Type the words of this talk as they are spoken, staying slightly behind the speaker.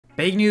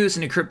Big news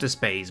in the crypto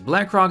space.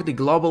 Blackrock, the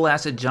global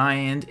asset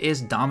giant,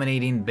 is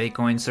dominating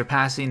Bitcoin,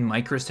 surpassing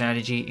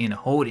MicroStrategy in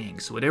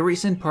holdings. With a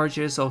recent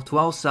purchase of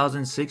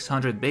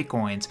 12,600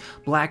 Bitcoins,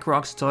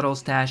 BlackRock's total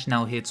stash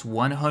now hits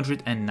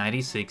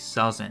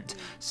 196,000,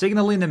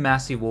 signaling a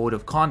massive vote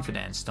of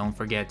confidence. Don't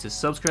forget to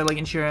subscribe, like,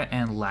 and share,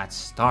 and let's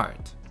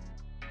start.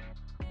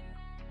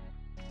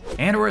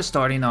 And we're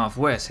starting off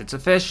with, it's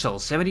official,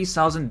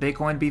 70,000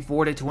 Bitcoin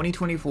before the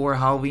 2024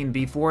 halving,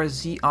 before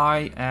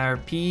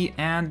ZIRP,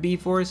 and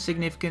before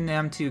significant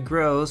M2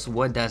 growth.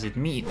 What does it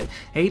mean?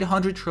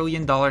 $800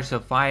 trillion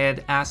of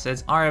fiat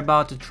assets are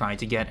about to try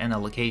to get an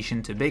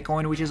allocation to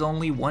Bitcoin, which is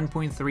only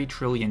 1.3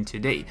 trillion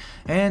today,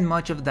 and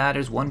much of that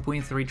is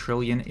 1.3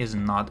 trillion is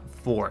not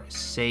for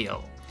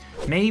sale.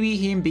 Maybe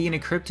him being a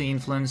crypto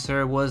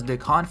influencer was the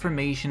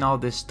confirmation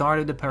of the start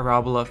of the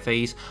parabola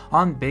phase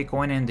on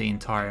Bitcoin and the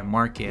entire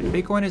market.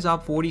 Bitcoin is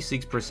up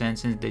 46%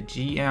 since the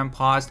GM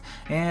paused,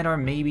 and or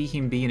maybe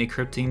him being a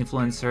crypto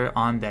influencer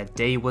on that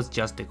day was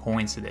just a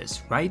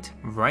coincidence, right?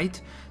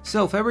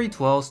 So February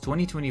 12th,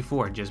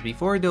 2024, just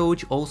before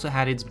Doge also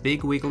had its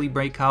big weekly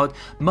breakout,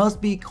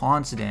 must be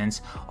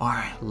coincidence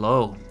or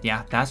low.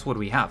 Yeah, that's what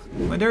we have.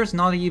 When there's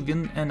not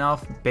even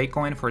enough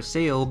Bitcoin for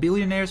sale,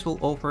 billionaires will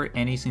offer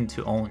anything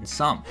to own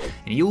some,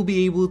 and you'll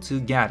be able to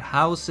get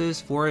houses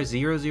for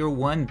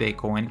 001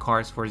 Bitcoin,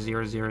 cars for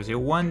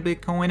 0001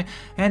 Bitcoin,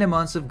 and a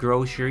month of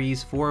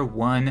groceries for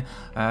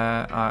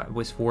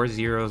with 4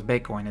 zeros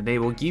Bitcoin, and they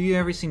will give you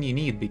everything you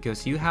need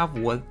because you have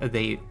what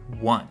they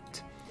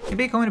want. The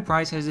Bitcoin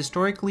price has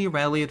historically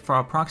rallied for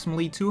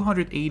approximately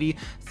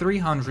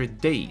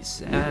 280-300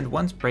 days, and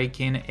once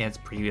breaking its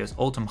previous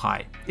all-time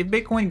high. If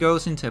Bitcoin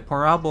goes into a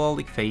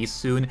parabolic phase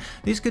soon,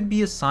 this could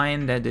be a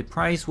sign that the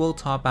price will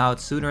top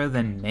out sooner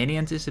than many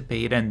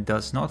anticipate and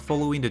thus not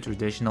following the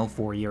traditional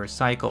 4-year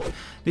cycle.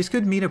 This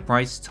could mean a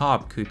price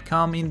top could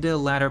come in the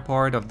latter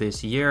part of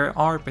this year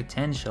or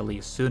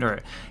potentially sooner.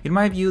 In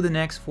my view, the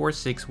next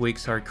 4-6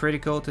 weeks are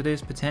critical to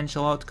this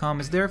potential outcome,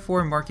 as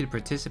therefore market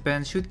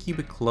participants should keep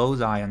a close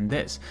eye on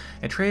this.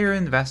 A trader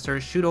investor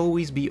should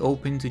always be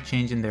open to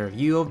changing their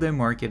view of the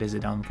market as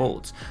it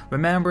unfolds.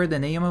 Remember, the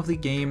name of the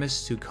game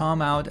is to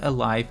come out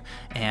alive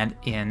and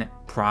in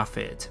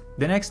profit.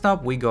 The next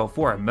up we go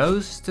for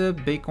most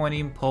Bitcoin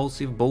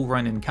impulsive bull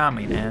run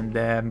incoming, and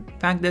the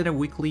fact that a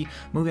weekly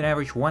moving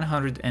average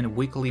 100 and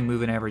weekly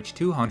moving average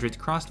 200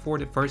 crossed for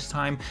the first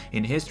time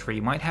in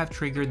history might have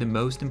triggered the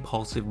most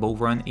impulsive bull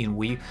run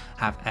we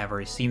have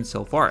ever seen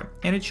so far.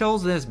 And it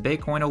shows this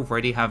Bitcoin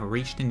already have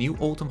reached a new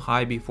all-time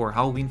high before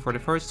halving for the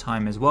first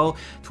time as well.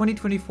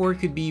 2024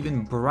 could be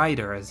even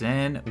brighter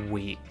than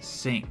we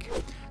think.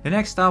 The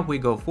next up we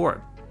go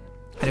for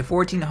at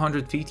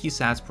 1,450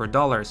 sats per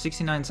dollar,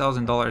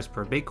 $69,000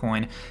 per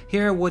Bitcoin.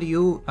 Here, what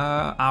you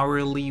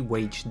hourly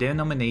wage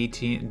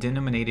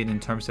denominated in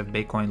terms of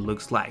Bitcoin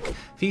looks like: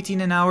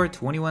 15 an hour,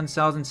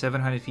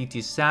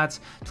 21,750 sats;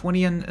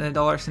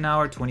 $20 an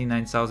hour,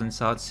 29,000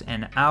 sats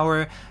an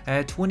hour;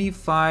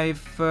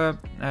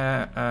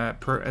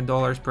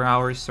 $25 per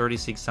hour is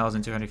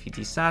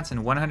 36,250 sats,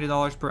 and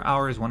 $100 per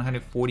hour is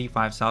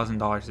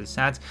 $145,000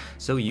 sats.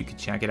 So you could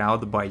check it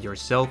out by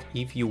yourself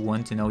if you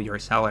want to know your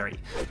salary.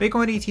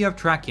 Bitcoin ETF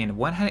tracking: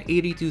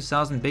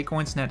 182,000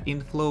 Bitcoins net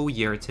inflow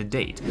year to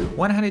date,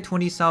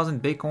 120,000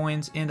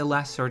 Bitcoins in the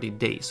last 30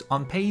 days,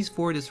 on pace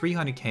for the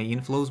 300k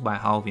inflows by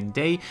halving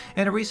day,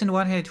 and a recent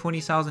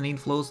 120,000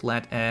 inflows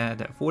led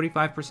at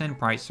 45%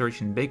 price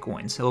surge in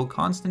Bitcoin, so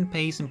constant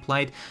pace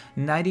implied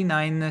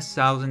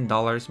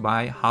 $99,000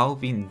 by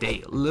halving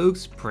day.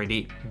 Looks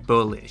pretty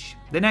bullish.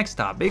 The next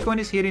up, Bitcoin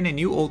is hitting a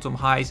new all-time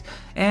highs,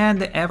 and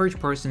the average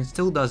person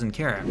still doesn't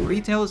care.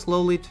 Retail is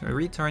slowly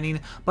returning,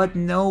 but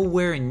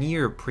nowhere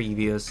near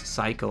previous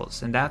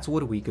cycles, and that's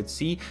what we could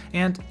see,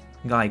 and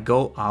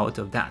go out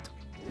of that.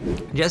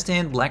 Just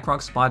in,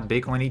 BlackRock spot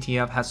Bitcoin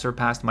ETF has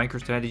surpassed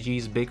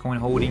MicroStrategy's Bitcoin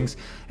holdings,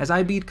 as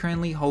IBET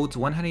currently holds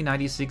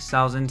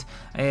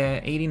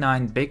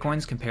 196,089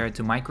 Bitcoins compared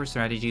to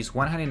MicroStrategy's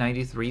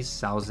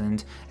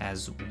 193,000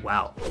 as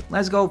well.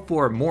 Let's go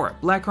for more.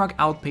 BlackRock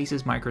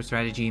outpaces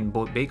MicroStrategy in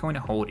both Bitcoin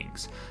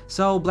holdings.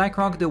 So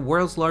BlackRock, the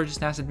world's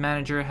largest asset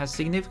manager, has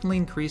significantly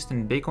increased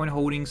in Bitcoin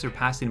holdings,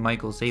 surpassing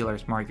Michael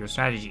Saylor's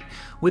MicroStrategy.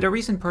 With a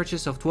recent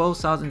purchase of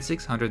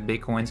 12,600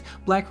 Bitcoins,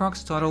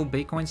 BlackRock's total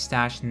Bitcoin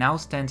stash now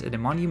stands at a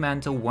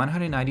monumental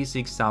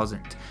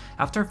 196,000.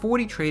 After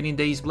 40 trading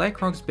days,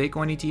 BlackRock's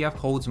Bitcoin ETF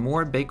holds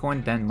more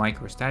Bitcoin than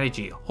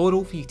MicroStrategy,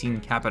 HODL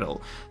 15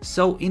 capital.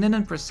 So in an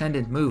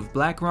unprecedented move,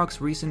 BlackRock's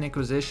recent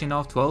acquisition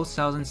of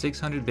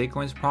 12,600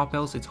 Bitcoins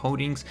propels its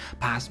holdings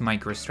past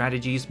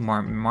MicroStrategy's,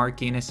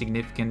 marking a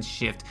significant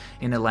shift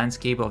in the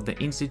landscape of the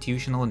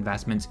institutional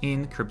investments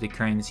in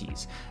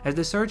cryptocurrencies. As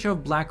the search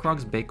of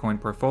BlackRock's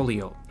Bitcoin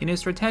portfolio. In a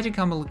strategic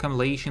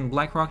accumulation,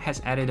 BlackRock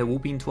has added a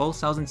whopping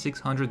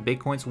 12,600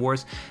 Bitcoins worth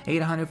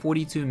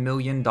 $842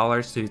 million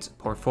to its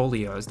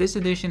portfolios. This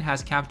addition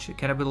has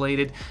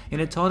catapulted in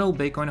a total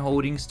Bitcoin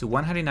holdings to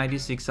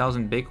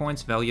 196,000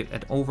 Bitcoins valued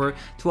at over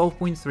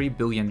 $12.3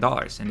 billion,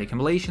 and the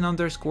accumulation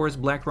underscores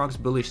BlackRock's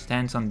bullish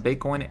stance on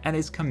Bitcoin and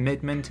its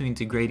commitment to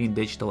integrating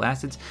digital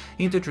assets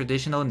into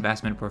traditional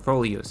investment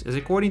portfolios. As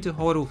according to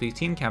HODL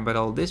 15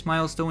 Capital, this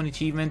milestone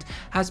achievement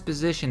has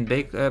positioned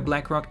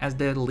BlackRock as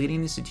the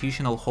leading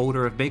institutional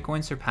holder of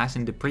Bitcoin,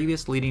 surpassing the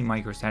previous leading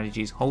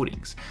MicroStrategy's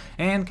holdings.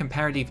 And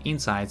comparative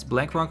insights: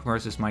 BlackRock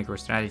versus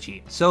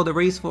MicroStrategy. So the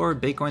race for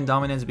Bitcoin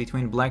dominance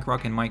between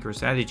BlackRock and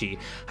MicroStrategy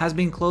has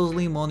been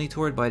closely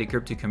monitored by the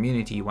crypto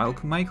community, while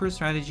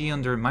MicroStrategy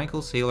under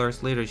Michael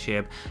Saylor's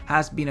leadership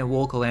has been a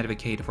vocal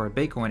advocate for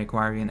Bitcoin,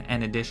 acquiring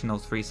an additional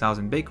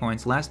 3,000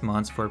 Bitcoins last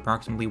month for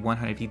approximately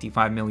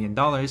 $155 million.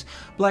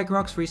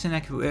 BlackRock's recent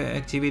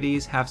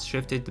activities have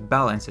shifted the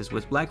balances,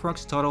 with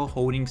BlackRock's total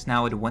holdings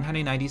now at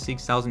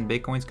 196,000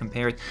 Bitcoins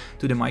compared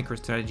to the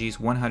MicroStrategy's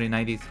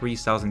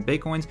 193,000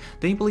 Bitcoins.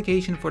 The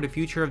implication for the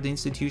future of the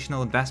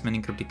institutional investment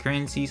in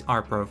cryptocurrencies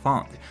are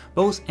profound.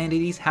 Both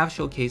entities have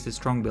showcased a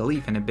strong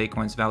belief in the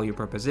Bitcoin's value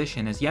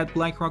proposition, as yet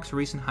BlackRock's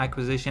recent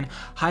acquisition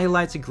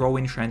highlights a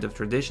growing trend of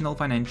traditional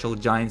financial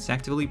giants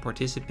actively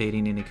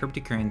participating in the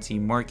cryptocurrency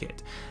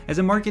market. As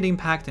a market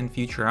impact and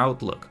future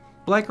outlook,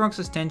 BlackRock's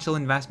substantial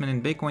investment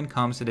in Bitcoin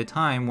comes at a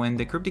time when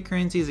the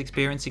cryptocurrencies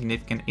experience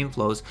significant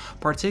inflows,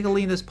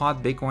 particularly in the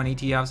spot Bitcoin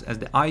ETFs, as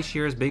the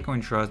iShares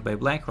Bitcoin Trust by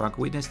BlackRock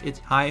witnessed its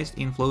highest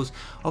inflows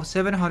of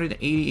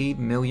 $788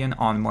 million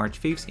on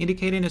March 5th,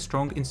 indicating a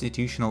strong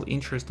institutional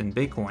interest in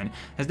Bitcoin,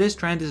 as this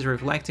trend is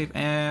reflective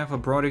of a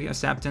broader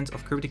acceptance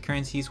of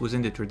cryptocurrencies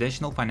within the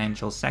traditional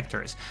financial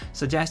sectors,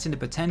 suggesting the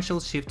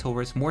potential shift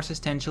towards more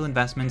substantial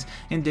investments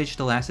in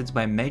digital assets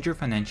by major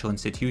financial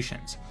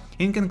institutions.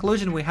 In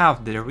conclusion, we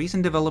have that the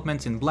recent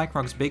developments in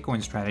BlackRock's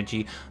Bitcoin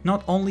strategy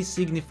not only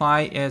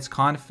signify its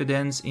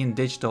confidence in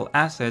digital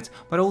assets,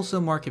 but also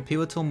mark a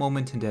pivotal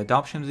moment in the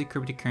adoption of the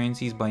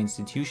cryptocurrencies by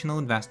institutional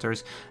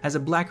investors, as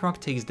BlackRock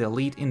takes the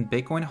lead in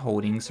Bitcoin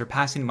holdings,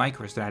 surpassing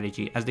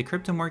MicroStrategy, as the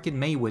crypto market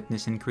may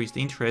witness increased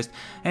interest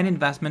and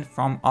investment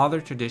from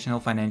other traditional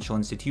financial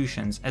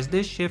institutions, as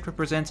this shift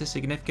represents a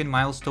significant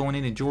milestone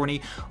in the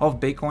journey of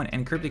Bitcoin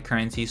and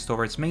cryptocurrencies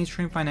towards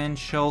mainstream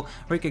financial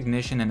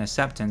recognition and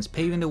acceptance,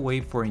 paving the way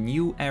for a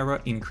new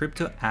era in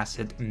crypto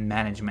asset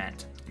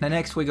management. Now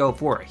next we go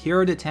for, here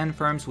are the 10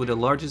 firms with the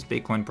largest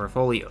Bitcoin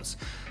portfolios.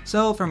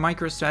 So from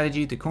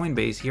MicroStrategy to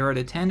Coinbase, here are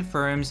the 10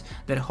 firms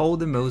that hold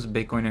the most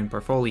Bitcoin in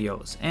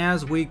portfolios.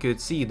 As we could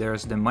see,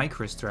 there's the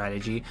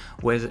MicroStrategy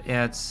with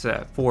its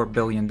 $4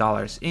 billion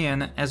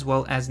in, as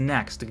well as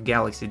next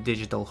Galaxy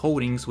Digital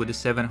Holdings with the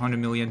 $700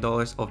 million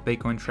of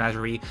Bitcoin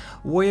treasury,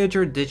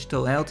 Voyager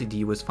Digital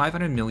Ltd with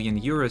 500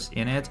 million euros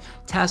in it,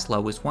 Tesla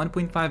with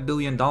 $1.5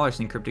 billion in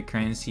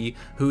cryptocurrency,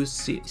 whose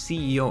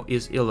CEO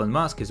is Elon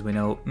Musk, as we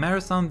know,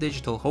 Marathon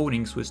Digital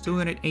Holdings with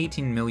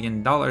 $218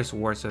 million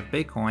worth of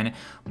Bitcoin,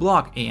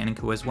 Block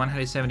Inc. was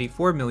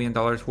 $174 million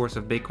worth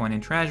of Bitcoin in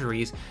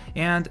treasuries,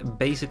 and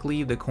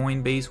basically the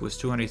Coinbase was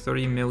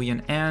 $230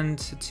 million and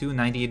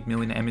 $298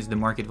 million amidst the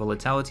market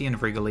volatility and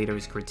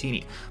regulatory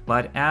scrutiny.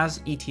 But as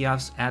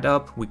ETFs add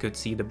up, we could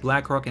see the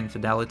BlackRock and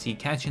Fidelity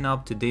catching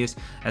up to this,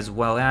 as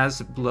well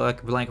as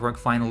BlackRock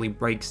finally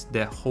breaks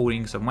the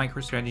holdings of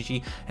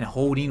MicroStrategy and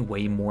holding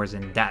way more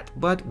than that.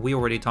 But we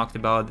already talked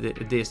about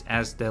this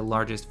as the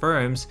largest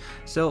firms,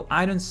 so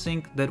I don't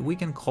think that we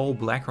can call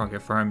BlackRock a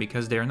firm,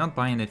 because they're not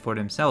buying it for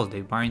themselves,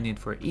 they're buying it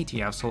for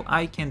ETFs, so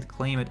I can't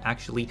claim it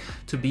actually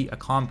to be a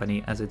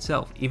company as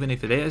itself. Even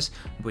if it is,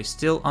 we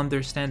still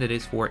understand that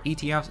it's for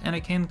ETFs, and I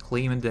can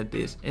claim that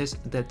this is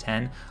the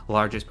 10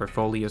 largest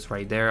portfolios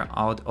right there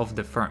out of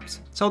the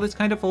firms. So that's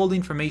kind of all the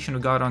information we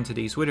got on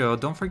today's video.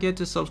 Don't forget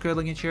to subscribe,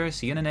 like, and share.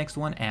 See you in the next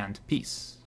one, and peace.